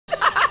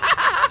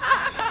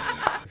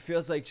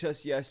feels like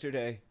just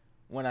yesterday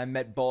when I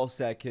met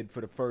Ballsack Kid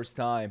for the first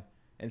time.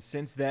 And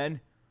since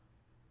then,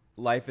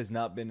 life has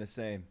not been the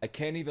same. I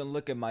can't even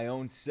look at my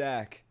own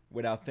sack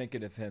without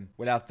thinking of him.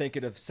 Without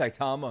thinking of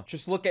Saitama.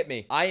 Just look at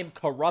me. I am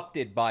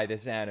corrupted by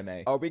this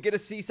anime. Are we gonna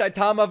see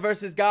Saitama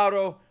versus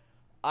Garo?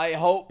 I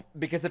hope,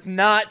 because if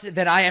not,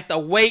 then I have to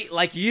wait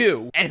like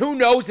you. And who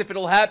knows if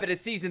it'll happen in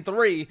Season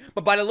 3,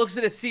 but by the looks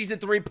of the Season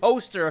 3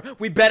 poster,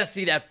 we better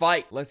see that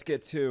fight. Let's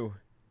get to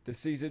the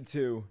Season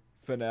 2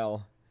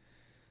 finale.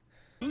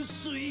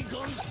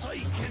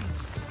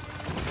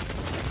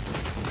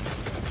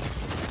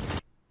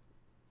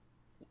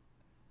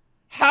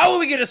 How are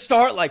we gonna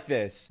start like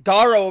this?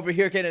 Garo over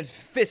here getting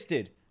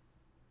fisted.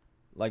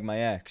 Like my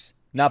ex.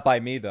 Not by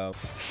me, though.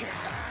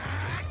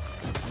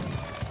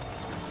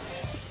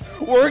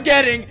 We're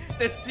getting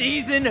the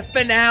season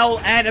finale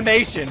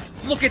animation.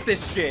 Look at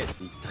this shit.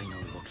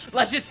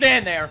 Let's just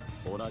stand there.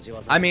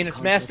 I mean,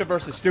 it's master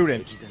versus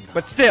student,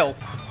 but still.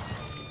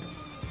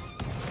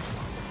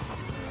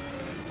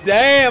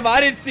 Damn,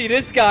 I didn't see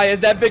this guy as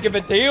that big of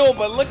a deal,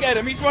 but look at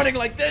him. He's running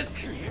like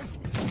this.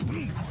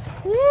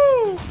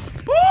 Woo!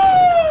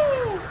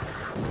 Woo!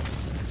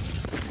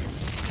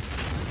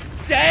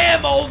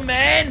 Damn, old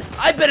man.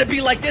 I better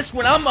be like this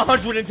when I'm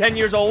 110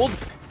 years old.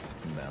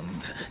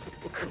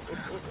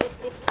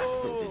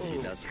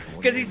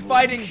 Because he's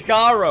fighting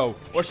Garo.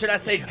 Or should I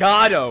say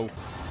Gado?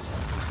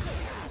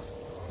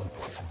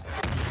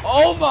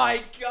 Oh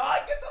my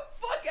god, get the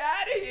fuck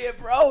out of here,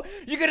 bro.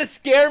 You're gonna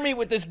scare me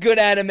with this good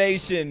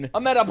animation.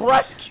 I'm at a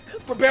breast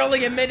for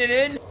barely a minute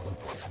in.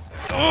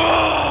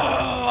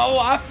 Oh,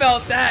 I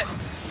felt that.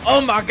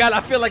 Oh my god,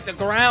 I feel like the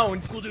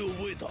ground. Where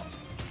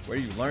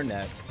do you learn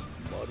that?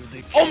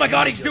 Oh my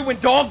god, he's doing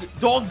dog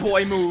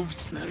boy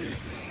moves. Bro,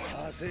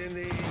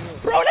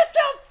 that's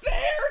not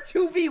fair.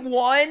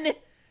 2v1?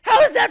 How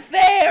is that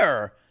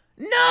fair?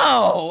 No,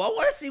 I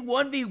want to see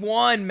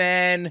 1v1,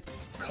 man.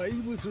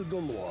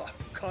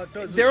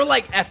 They're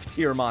like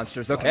F-tier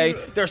monsters, okay?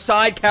 They're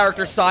side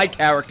characters.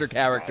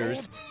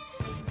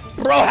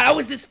 Bro, how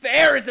is this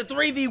fair? It's a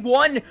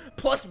 3v1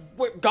 plus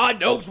God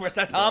knows where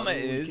Saitama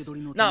is.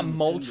 Not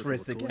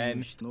Moltres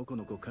again.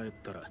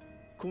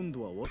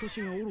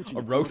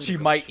 Orochi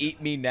might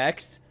eat me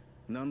next.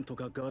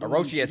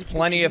 Orochi has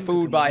plenty of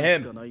food by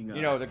him.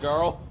 You know, the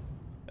girl.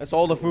 That's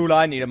all the food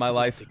I need in my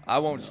life. I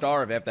won't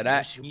starve after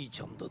that.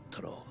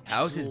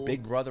 How's his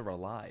big brother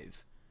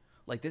alive?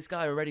 Like, this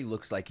guy already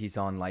looks like he's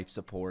on life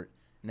support.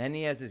 And then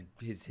he has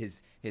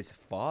his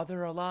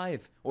father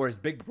alive? Or his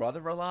big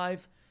brother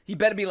alive? He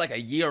better be like a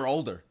year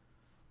older.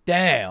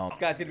 Damn. This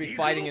guy's gonna be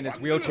fighting in his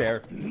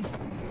wheelchair.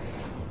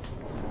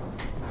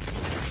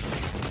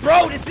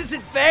 Bro, this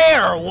isn't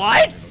fair.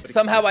 What?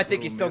 Somehow I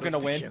think he's still gonna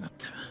win.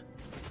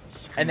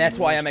 And that's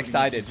why I'm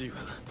excited.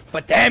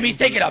 But damn, he's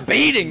taking a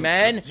beating,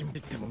 man.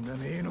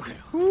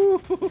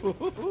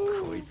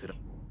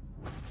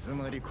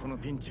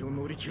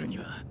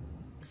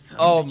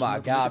 Oh my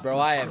god, bro,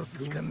 I have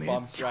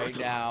goosebumps right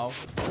now.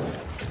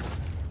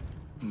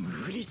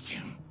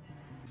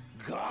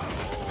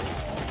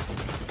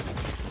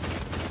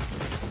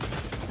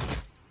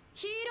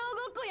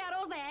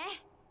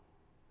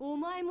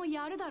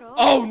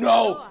 Oh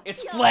no!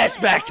 It's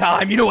flashback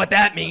time! You know what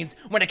that means.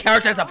 When a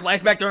character has a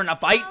flashback during a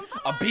fight,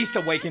 a beast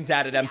awakens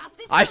out of them.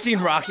 I've seen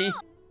Rocky.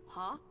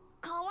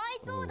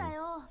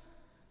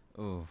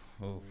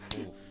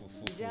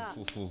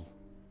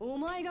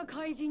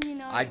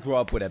 I'd grow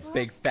up with a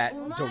big fat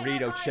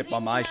Dorito chip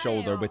on my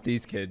shoulder with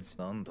these kids.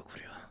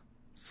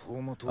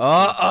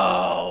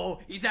 Uh-oh!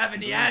 He's having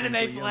the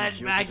anime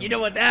flashback, you know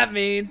what that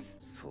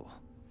means!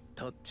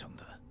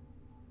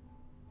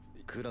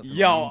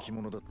 Yo,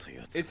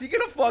 is he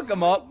gonna fuck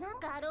him up?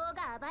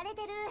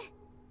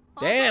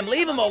 Damn,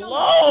 leave him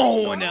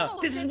alone!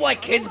 This is why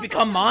kids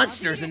become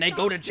monsters and they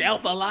go to jail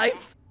for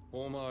life?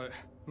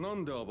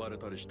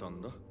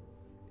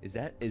 Is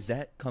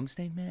that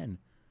Cumstain Man?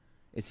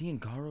 Is he in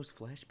Garo's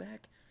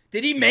flashback?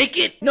 Did he make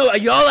it? No,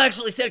 y'all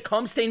actually said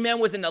Cumstain Man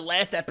was in the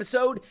last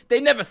episode? They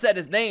never said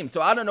his name,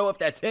 so I don't know if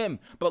that's him.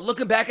 But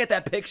looking back at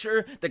that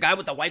picture, the guy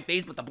with the white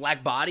face with the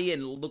black body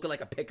and looking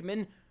like a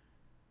Pikmin,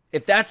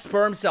 if that's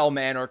Sperm Cell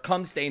Man or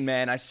Cumstain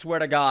Man, I swear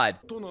to God.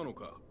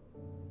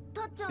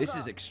 This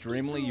is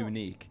extremely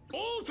unique.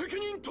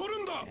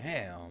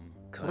 Damn.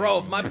 Bro,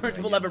 if my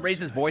principal ever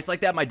raised his voice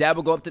like that, my dad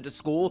would go up to the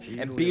school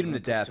and beat him to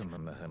death.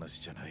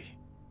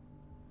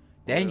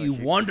 Then you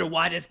wonder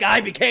why this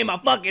guy became a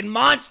fucking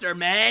monster,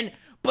 man.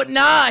 But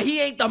nah, he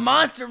ain't the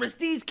monster. It's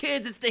these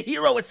kids. It's the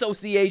Hero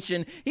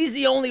Association. He's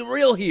the only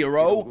real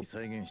hero.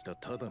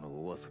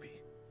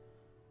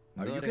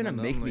 Are you gonna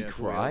make me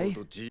cry?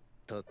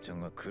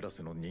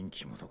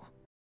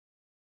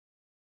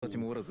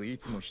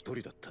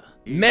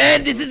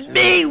 Man, this is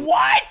me!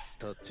 What?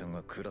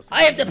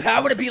 I have the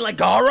power to be like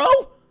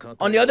Garo?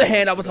 On the other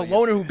hand, I was a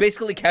loner who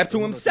basically kept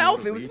to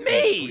himself. It was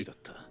me!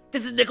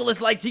 This is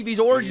Nicholas Light TV's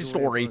origin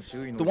story.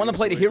 The one that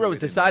played a hero is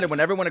decided when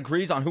everyone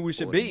agrees on who we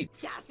should be.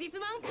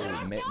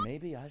 Oh,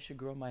 maybe I should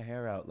grow my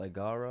hair out like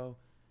Garo.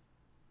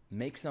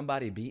 make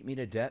somebody beat me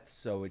to death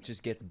so it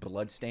just gets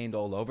blood stained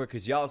all over?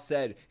 Because y'all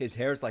said his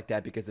hair's like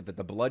that because of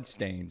the blood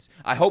stains.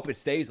 I hope it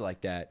stays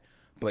like that.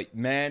 But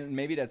man,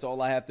 maybe that's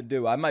all I have to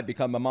do. I might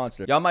become a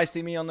monster. Y'all might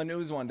see me on the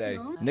news one day.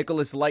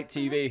 Nicholas Light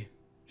TV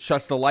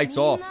shuts the lights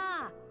off.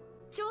 Oh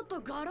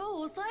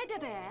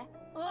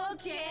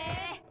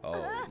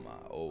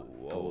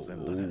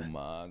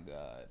my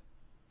god.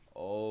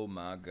 Oh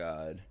my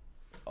god.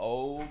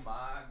 Oh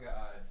my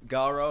god.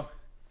 Garo,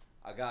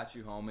 I got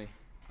you, homie.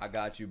 I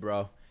got you,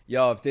 bro.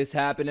 Yo, if this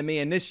happened to me,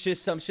 and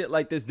some shit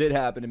like this did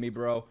happen to me,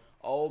 bro.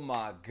 Oh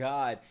my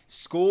god.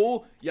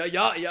 School?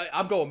 Yeah,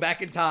 I'm going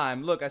back in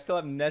time. Look, I still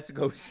have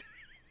Nesco.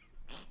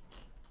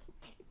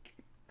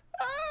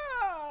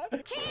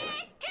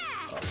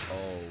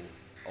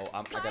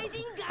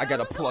 I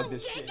gotta plug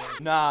this shit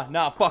in.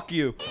 Nah, fuck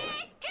you.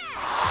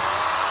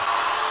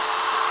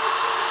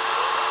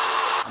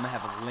 I'm gonna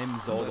have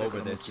limbs all over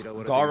this.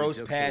 Garo's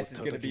past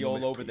is gonna be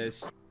all over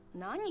this.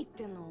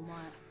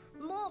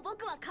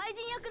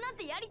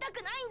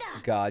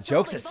 God,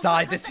 jokes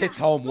aside, this hits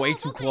home way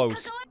too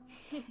close.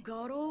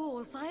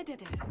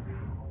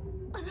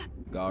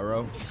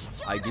 Garo,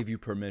 I give you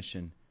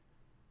permission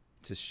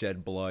to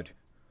shed blood.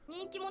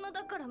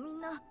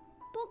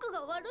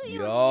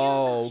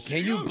 Yo,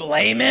 can you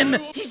blame him?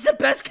 He's the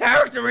best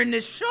character in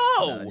this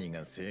show.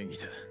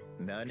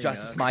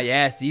 Justice my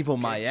ass, evil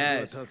my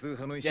ass.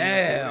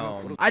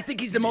 Damn. I think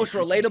he's the most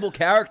relatable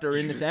character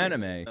in this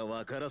anime.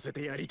 Oh,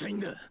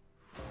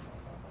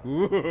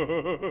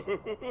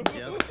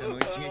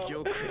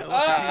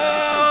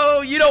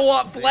 you don't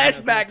want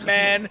flashback,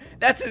 man.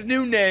 That's his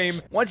new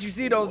name. Once you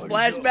see those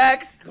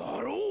flashbacks,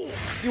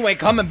 you ain't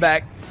coming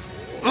back.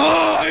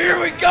 Oh, here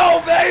we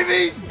go,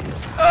 baby.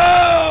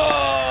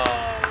 Oh,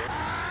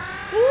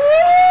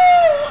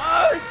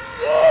 oh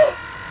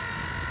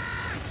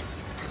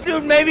shit.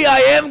 Dude, maybe I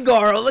am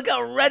Garo. Look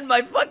how red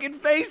my fucking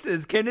face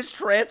is. Can this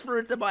transfer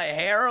into my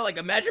hair? Like,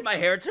 imagine my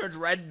hair turns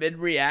red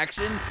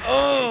mid-reaction.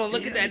 Oh,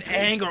 look at that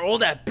anger. All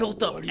that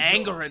built-up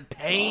anger and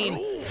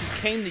pain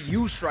just came to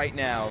use right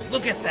now.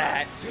 Look at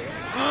that.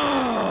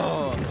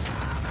 Oh,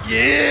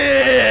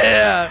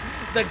 yeah.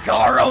 The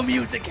Garo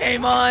music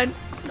came on.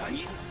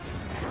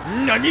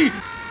 Nani?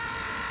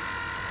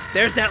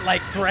 There's that,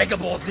 like, Dragon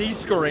Ball Z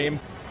scream.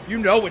 You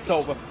know it's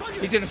over.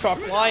 He's gonna start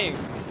flying.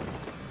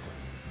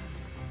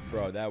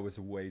 Bro, that was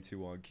way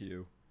too on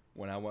cue.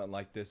 When I went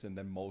like this and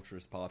then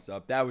Moltres pops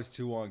up. That was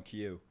too on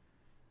cue.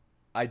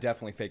 I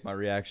definitely faked my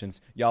reactions.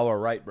 Y'all are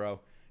right,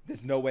 bro.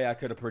 There's no way I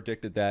could have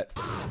predicted that.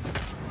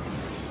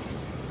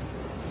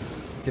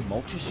 Did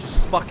Moltres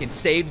just fucking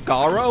save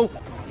Garo?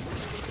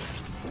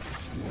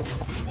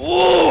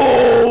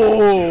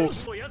 Ooh!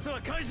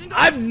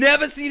 I've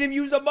never seen him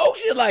use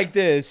emotion like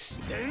this.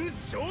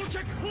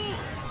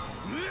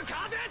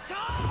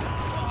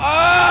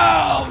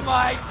 Oh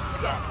my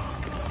god.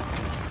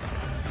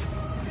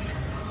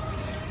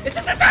 Is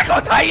this Attack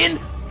on Titan?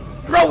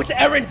 Bro, it's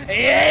Eren.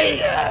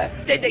 Yeah.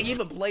 They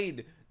even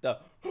played the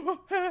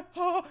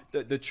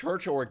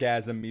church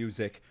orgasm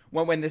music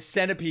when the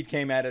centipede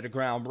came out of the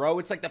ground, bro.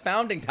 It's like the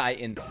founding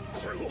Titan.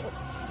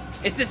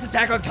 Is this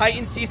Attack on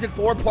Titan season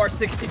 4 part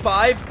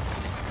 65?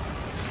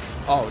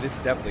 Oh, this is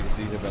definitely the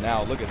season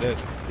finale. Look at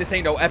this. This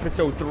ain't no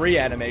episode 3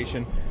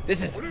 animation.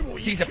 This is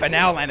season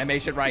finale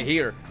animation right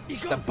here.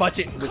 The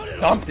budget was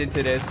dumped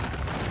into this.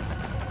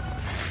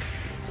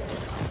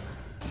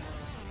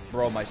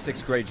 Bro, my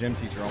 6th grade gym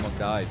teacher almost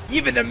died.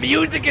 Even the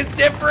music is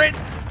different.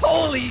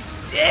 Holy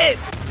shit.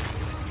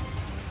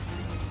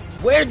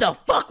 Where the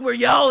fuck were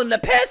y'all in the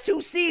past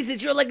 2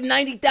 seasons? You're like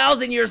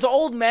 90,000 years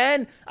old,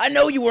 man. I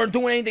know you weren't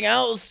doing anything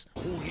else.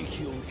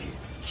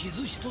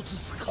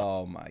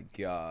 Oh my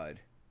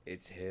god.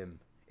 It's him.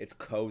 It's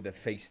Ko, the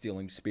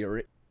face-stealing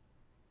spirit.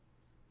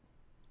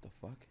 What the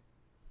fuck?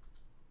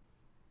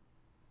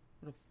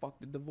 Where the fuck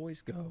did the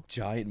voice go?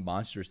 Giant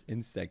monstrous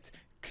insect.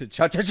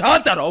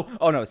 Chantaro!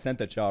 Oh no,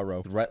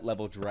 Sentacharo. Threat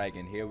level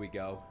dragon. Here we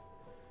go.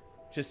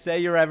 Just say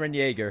you're Eren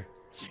Yeager.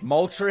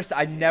 Moltres,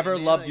 I never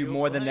loved you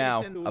more than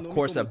now. Of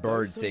course, a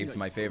bird saves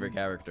my favorite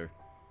character.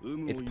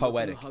 It's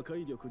poetic.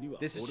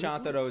 This is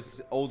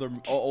Chantaro's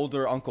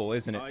older uncle,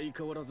 isn't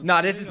it?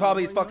 Nah, this is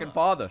probably his fucking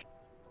father.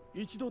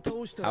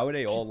 How are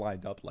they all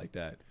lined up like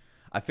that?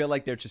 I feel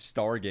like they're just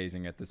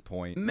stargazing at this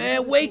point.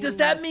 Man, wait, does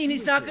that mean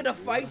he's not gonna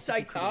fight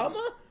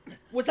Saitama?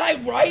 Was I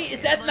right?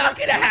 Is that not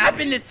gonna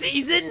happen this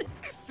season?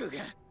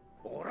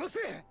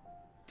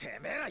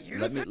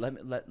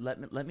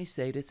 Let me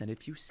say this, and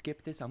if you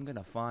skip this, I'm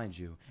gonna find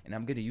you. And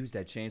I'm gonna use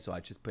that chainsaw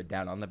I just put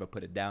down. I'll never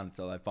put it down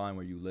until I find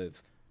where you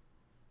live.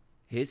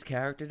 His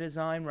character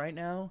design right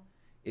now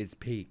is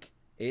peak.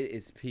 It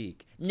is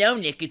peak. No,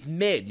 Nick, it's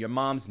mid. Your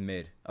mom's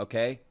mid,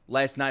 okay?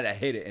 Last night I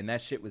hit it, and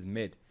that shit was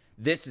mid.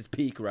 This is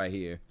peak right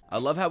here. I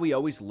love how he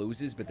always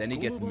loses, but then he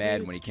gets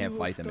mad when he can't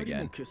fight them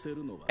again.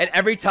 And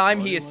every time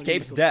he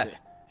escapes death,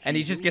 and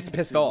he just gets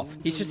pissed off.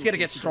 He's just gonna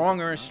get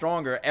stronger and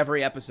stronger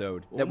every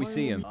episode that we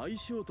see him.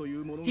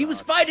 He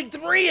was fighting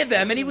 3 of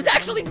them, and he was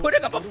actually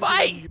putting up a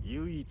fight!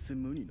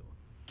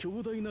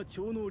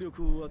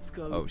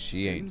 Oh,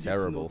 she ain't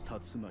terrible.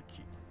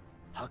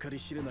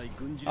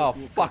 Oh,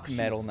 fuck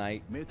Metal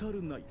Knight.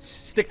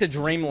 Stick to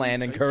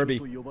Dreamland and Kirby.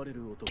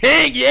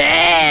 King,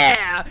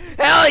 yeah!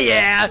 Hell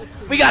yeah!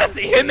 We gotta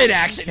see him in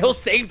action. He'll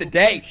save the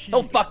day.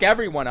 He'll fuck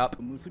everyone up.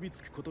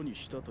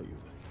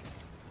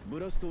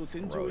 Bro,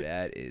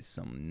 that is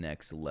some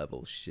next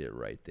level shit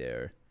right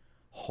there.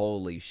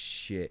 Holy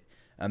shit.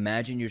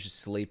 Imagine you're just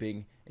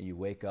sleeping and you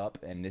wake up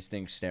and this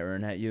thing's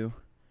staring at you.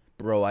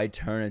 Bro, I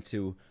turn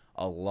into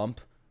a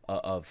lump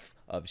of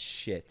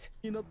shit.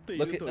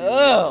 Look at,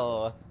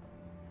 ugh.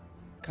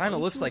 Kind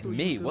of looks like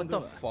me. What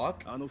the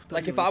fuck?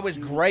 Like if I was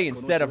gray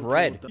instead of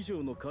red.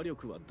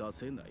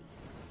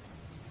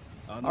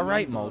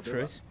 Alright,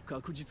 Moltres.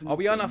 Are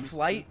we on a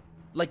flight?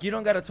 Like, you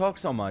don't gotta talk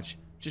so much.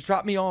 Just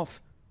drop me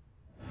off.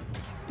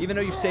 Even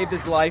though you saved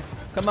his life.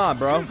 Come on,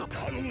 bro.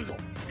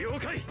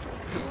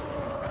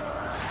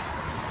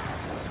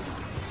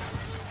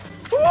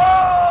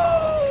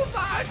 Oh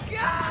my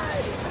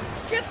god!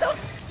 Get the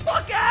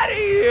fuck out of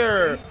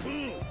here!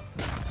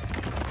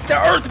 They're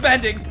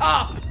earthbending!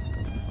 Top!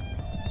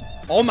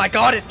 Oh my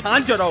god, it's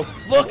Tanjiro!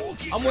 Look!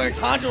 I'm wearing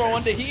Tanjiro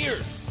under here!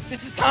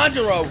 This is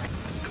Tanjiro!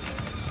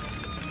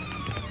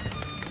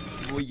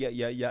 Well, yeah,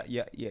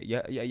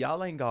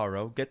 y'all ain't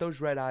Garo. Get those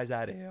red eyes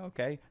out of here,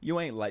 okay? You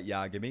ain't Light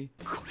Yagami.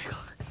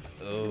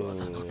 Oh.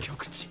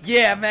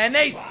 Yeah, man,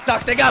 they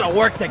suck. They gotta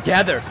work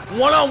together.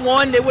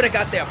 One-on-one, they would have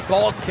got their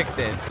balls kicked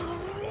in.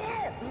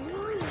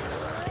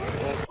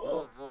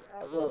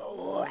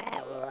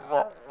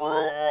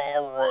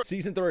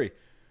 Season 3.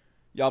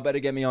 Y'all better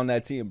get me on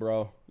that team,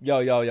 bro.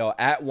 Yo.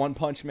 At One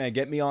Punch Man,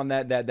 get me on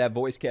that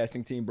voice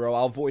casting team, bro.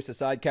 I'll voice a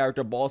side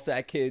character,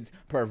 Ballsack Kids,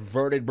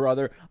 perverted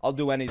brother. I'll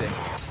do anything.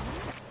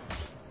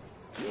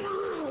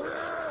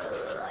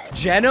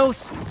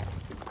 Genos,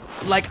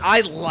 like,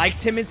 I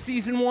liked him in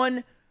Season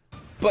 1,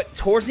 but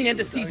towards the end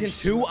of Season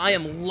 2, I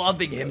am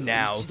loving him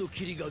now.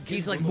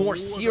 He's, like, more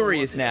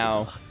serious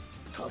now.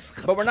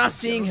 But we're not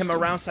seeing him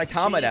around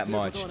Saitama that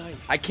much.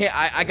 I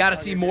gotta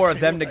see more of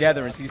them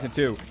together in Season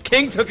 2.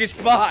 King took his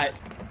spot!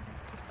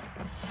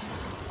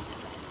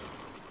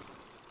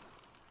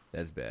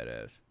 That's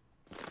badass.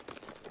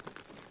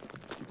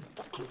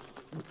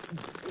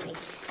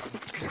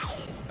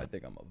 I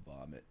think I'm gonna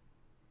vomit.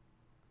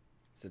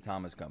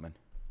 Saitama's coming.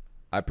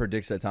 I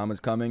predict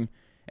Saitama's coming,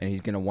 and he's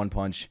gonna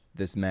one-punch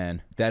this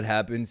man. If that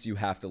happens, you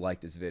have to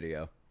like this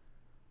video.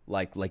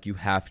 Like you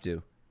have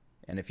to.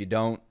 And if you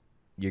don't,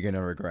 you're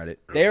gonna regret it.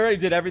 They already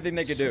did everything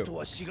they could do.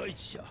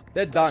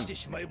 They're done.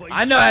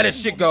 I know how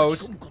this shit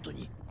goes.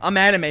 I'm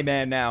anime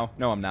man now.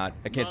 No, I'm not.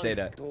 I can't say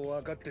that.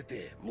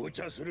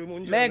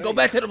 Man, go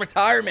back to the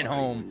retirement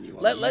home.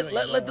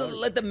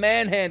 Let the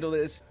man handle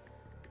this.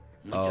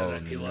 Oh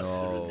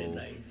no.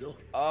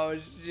 Oh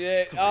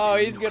shit. Oh,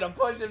 he's gonna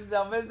push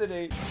himself, isn't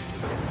he?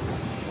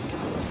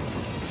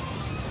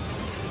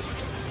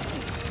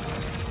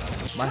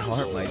 My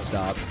heart might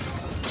stop.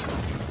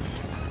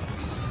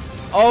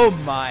 Oh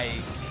my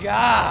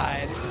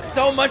god.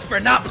 So much for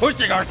not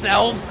pushing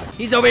ourselves.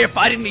 He's over here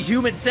fighting the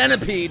human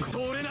centipede.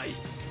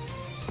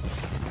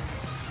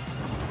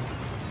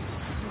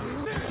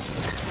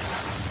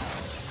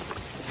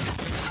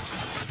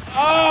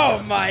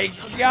 Oh my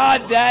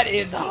god, that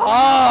is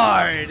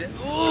hard.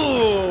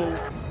 Ooh.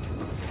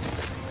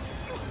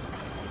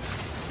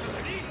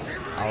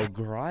 I'll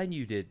grind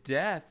you to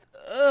death.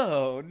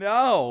 Oh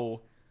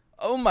no.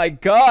 Oh my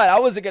god, I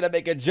wasn't gonna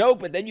make a joke,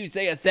 but then you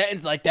say a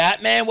sentence like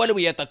that, man. What are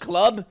we at the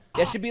club?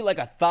 There should be like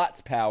a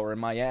thoughts power in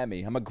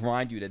Miami. I'm gonna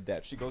grind you to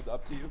death. She goes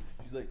up to you.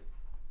 She's like,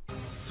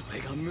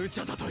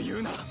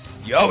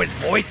 yo, his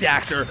voice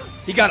actor.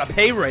 He got a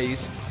pay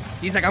raise.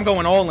 He's like, I'm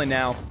going all in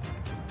now.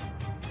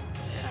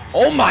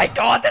 Oh my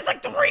god, that's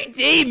like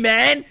 3D,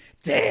 man.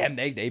 Damn,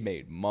 they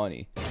made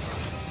money.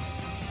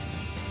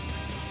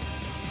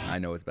 I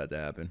know what's about to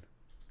happen.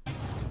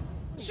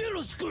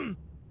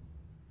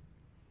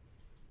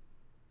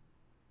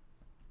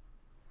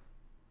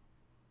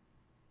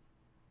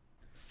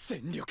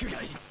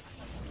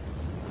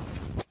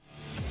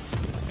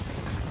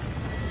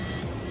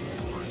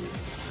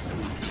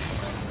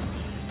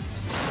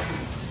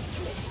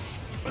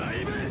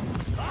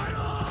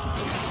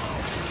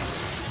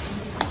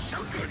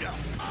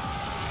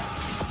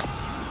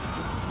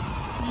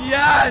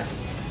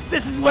 Yes!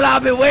 This is what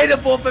I've been waiting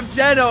for from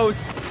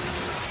Genos.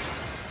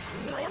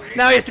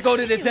 Now he has to go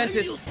to the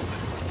dentist.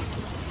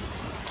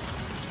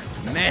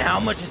 Man, how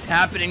much is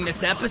happening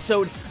this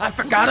episode? I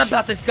forgot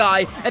about this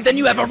guy. And then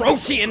you have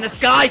Orochi in the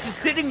sky just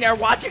sitting there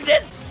watching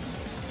this.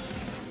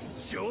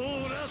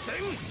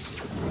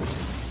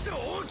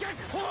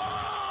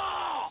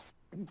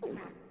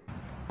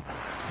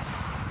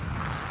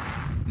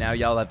 Now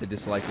y'all have to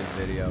dislike this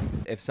video.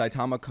 If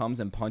Saitama comes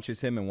and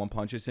punches him and one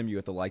punches him, you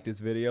have to like this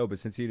video. But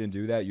since he didn't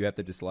do that, you have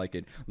to dislike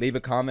it. Leave a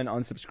comment,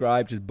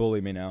 unsubscribe, just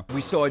bully me now.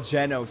 We saw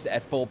Genos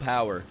at full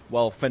power.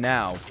 Well, for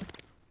now.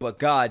 But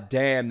god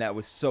damn, that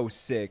was so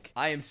sick.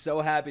 I am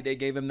so happy they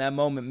gave him that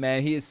moment,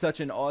 man. He is such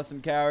an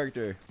awesome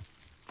character.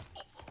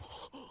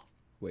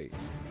 Wait,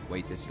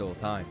 there's still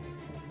time.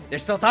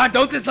 There's still time.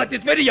 Don't dislike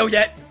this video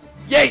yet.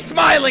 Yeah, he's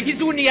smiling. He's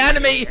doing the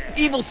anime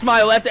evil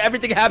smile after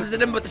everything happens to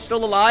him, but they're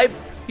still alive.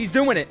 He's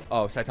doing it.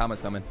 Oh,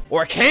 Saitama's coming.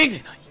 Or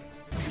King.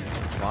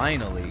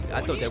 Finally.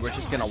 I thought they were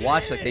just gonna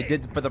watch like they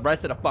did for the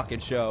rest of the fucking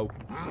show.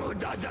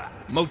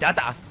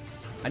 Modata.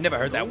 I never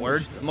heard that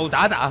word.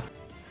 Modata.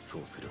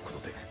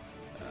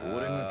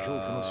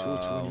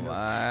 Oh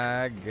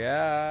my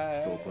god.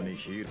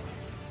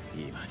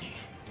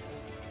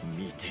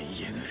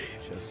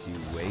 Just you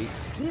wait.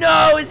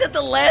 No, is that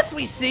the last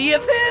we see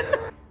of him?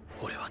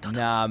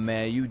 Nah,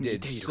 man, you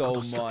did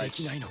so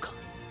much.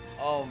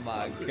 Oh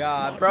my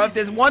god, bro. If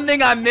there's one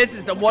thing I miss,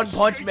 is the One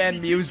Punch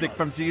Man music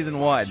from season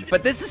 1.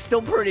 But this is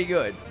still pretty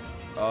good.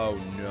 Oh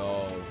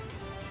no.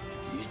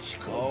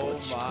 Oh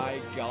my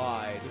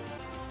god.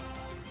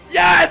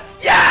 Yes!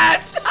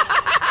 Yes!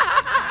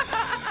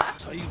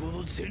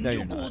 No,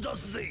 you're not.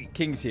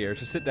 King's here.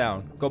 Just sit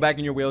down. Go back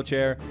in your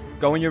wheelchair.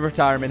 Go in your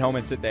retirement home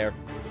and sit there.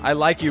 I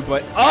like you,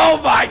 but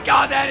oh my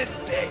god, that is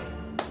sick!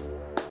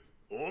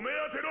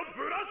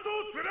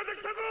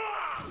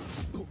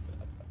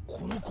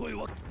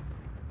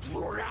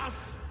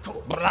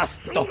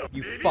 Brasto.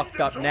 You fucked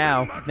up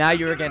now. Now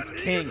you're against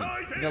King,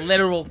 the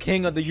literal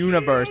king of the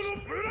universe.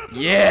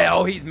 Yeah,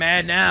 oh, he's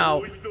mad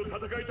now.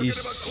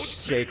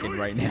 He's shaking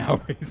right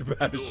now. He's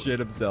about to shit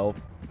himself.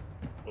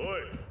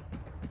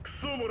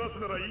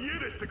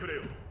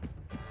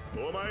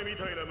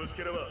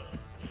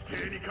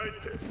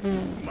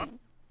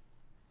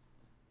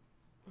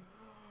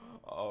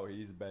 Oh,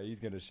 he's bad. He's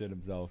gonna shit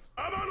himself.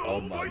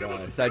 Oh my god.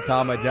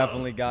 Saitama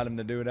definitely got him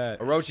to do that.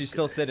 Orochi's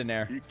still sitting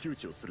there,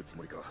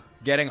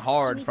 getting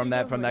hard from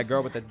that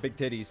girl with the big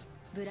titties.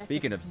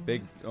 Speaking of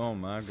big, oh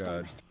my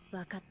god.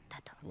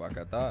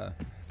 Wakata.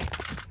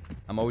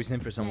 I'm always in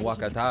for some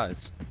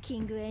wakatas.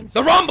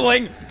 The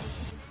rumbling!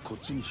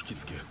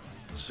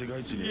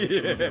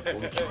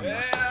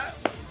 Yeah.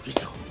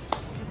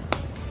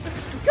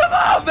 Come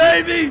on,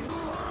 baby!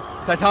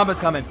 Saitama's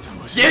coming.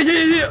 Yeah,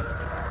 yeah, yeah!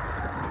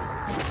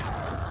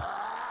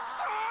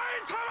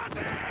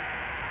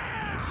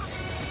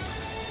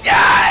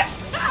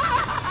 Yes!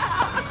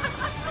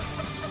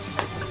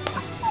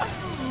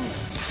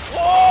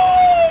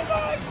 Oh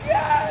my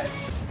god!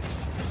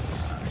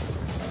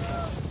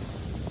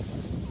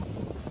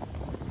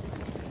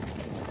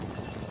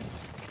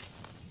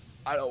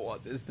 I don't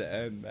want this to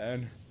end,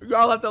 man.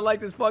 Y'all have to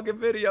like this fucking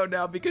video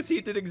now because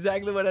he did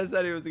exactly what I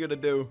said he was gonna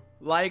do.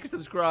 Like,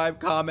 subscribe,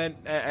 comment,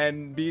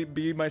 and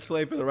be my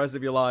slave for the rest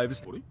of your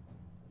lives. You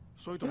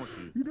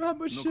know how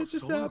much shit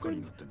just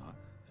happened?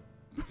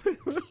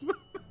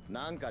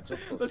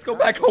 Let's go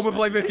back home and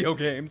play video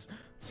games.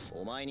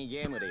 He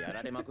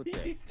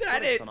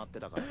said it!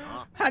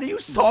 How do you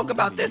talk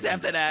about this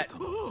after that?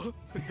 Oh.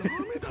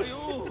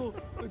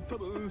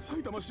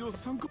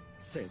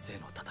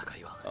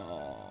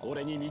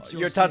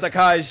 Your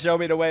Tatakai, show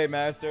me the way,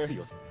 master.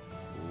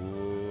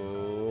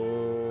 Ooh.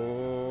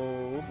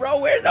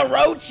 Bro, where's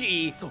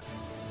Orochi?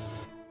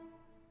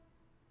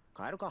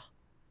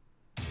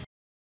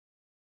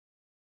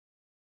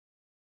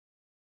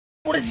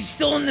 What, is he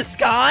still in the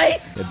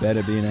sky? It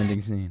better be an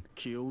ending scene.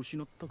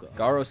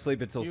 Garo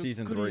sleep until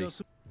season 3.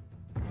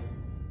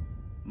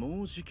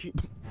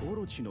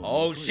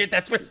 Oh shit,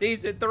 that's for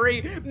season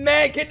 3.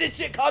 Man, can this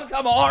shit come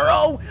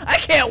tomorrow? I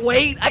can't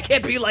wait. I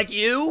can't be like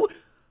you.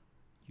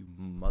 You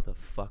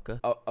motherfucker.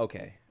 Oh,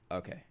 okay.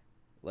 Okay.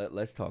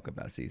 Let's talk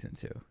about season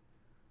 2.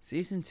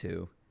 Season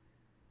 2.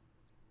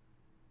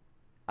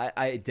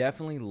 I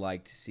definitely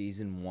liked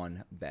season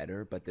 1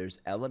 better, but there's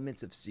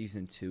elements of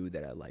season 2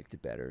 that I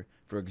liked better.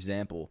 For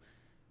example,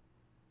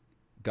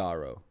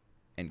 Garo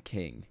and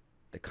King.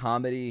 The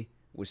comedy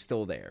was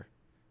still there.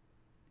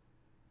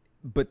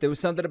 But there was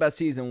something about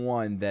season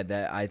 1 that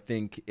I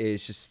think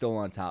is just still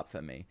on top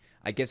for me.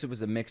 I guess it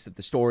was a mix of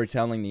the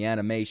storytelling, the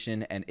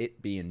animation, and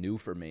it being new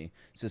for me.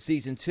 So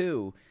season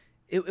 2...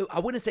 I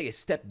wouldn't say a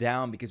step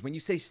down, because when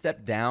you say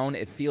step down,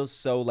 it feels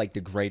so like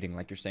degrading,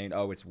 like you're saying,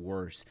 oh, it's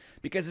worse.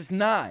 Because it's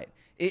not.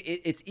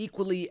 It's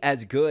equally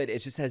as good. It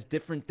just has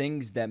different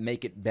things that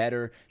make it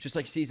better. Just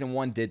like season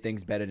 1 did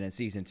things better than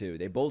season 2.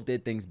 They both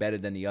did things better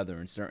than the other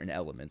in certain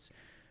elements.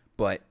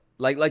 But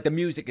like the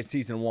music in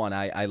season 1,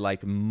 I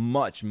liked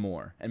much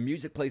more. And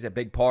music plays a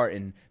big part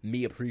in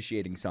me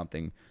appreciating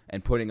something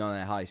and putting on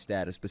that high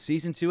status. But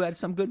season 2 had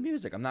some good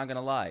music, I'm not going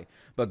to lie.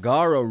 But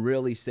Garo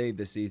really saved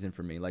the season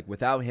for me. Like,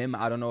 without him,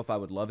 I don't know if I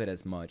would love it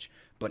as much.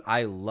 But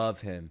I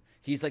love him.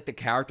 He's like the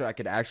character I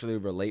could actually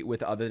relate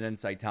with other than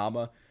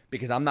Saitama.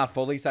 Because I'm not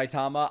fully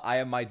Saitama. I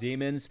have my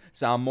demons.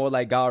 So I'm more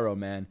like Garo,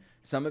 man.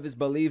 Some of his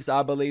beliefs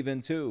I believe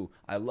in too.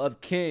 I love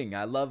King.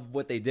 I love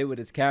what they did with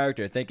his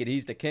character, thinking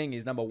he's the king,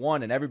 he's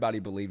 #1, and everybody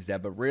believes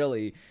that. But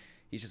really,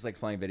 he just likes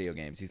playing video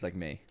games. He's like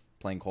me,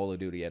 playing Call of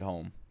Duty at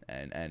home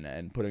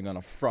and putting on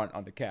a front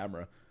on the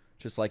camera,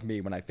 just like me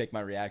when I fake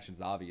my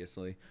reactions,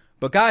 obviously.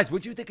 But guys,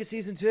 what'd you think of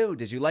season 2?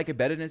 Did you like it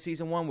better than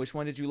season 1? Which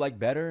one did you like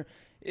better?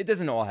 It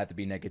doesn't all have to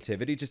be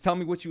negativity. Just tell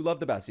me what you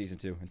loved about season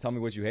 2 and tell me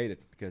what you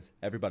hated, because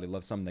everybody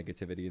loves some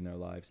negativity in their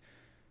lives.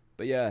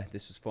 But yeah,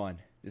 this was fun.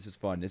 This was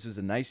fun. This was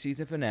a nice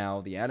season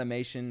finale. The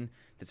animation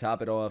to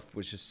top it off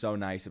was just so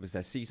nice. It was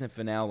that season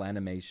finale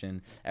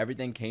animation.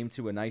 Everything came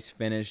to a nice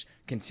finish,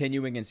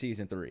 continuing in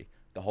season 3.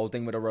 The whole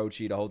thing with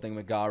Orochi, the whole thing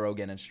with Garo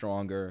getting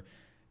stronger.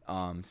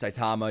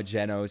 Saitama,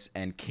 Genos,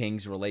 and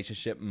King's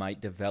relationship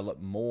might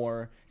develop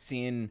more.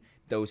 Seeing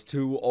those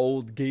 2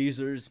 old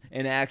geezers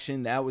in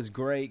action, that was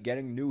great.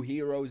 Getting new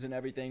heroes and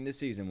everything this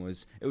season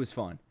was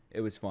fun.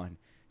 It was fun.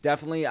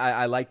 Definitely,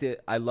 I liked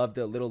it. I loved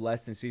it a little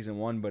less than season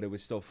 1, but it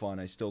was still fun.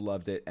 I still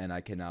loved it, and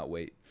I cannot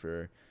wait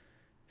for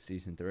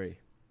season 3.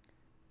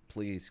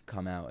 Please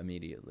come out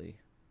immediately.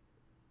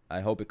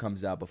 I hope it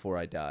comes out before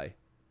I die.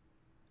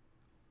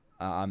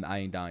 I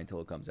ain't dying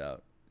till it comes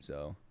out.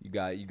 So you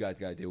guys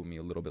gotta deal with me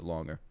a little bit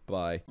longer.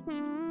 Bye.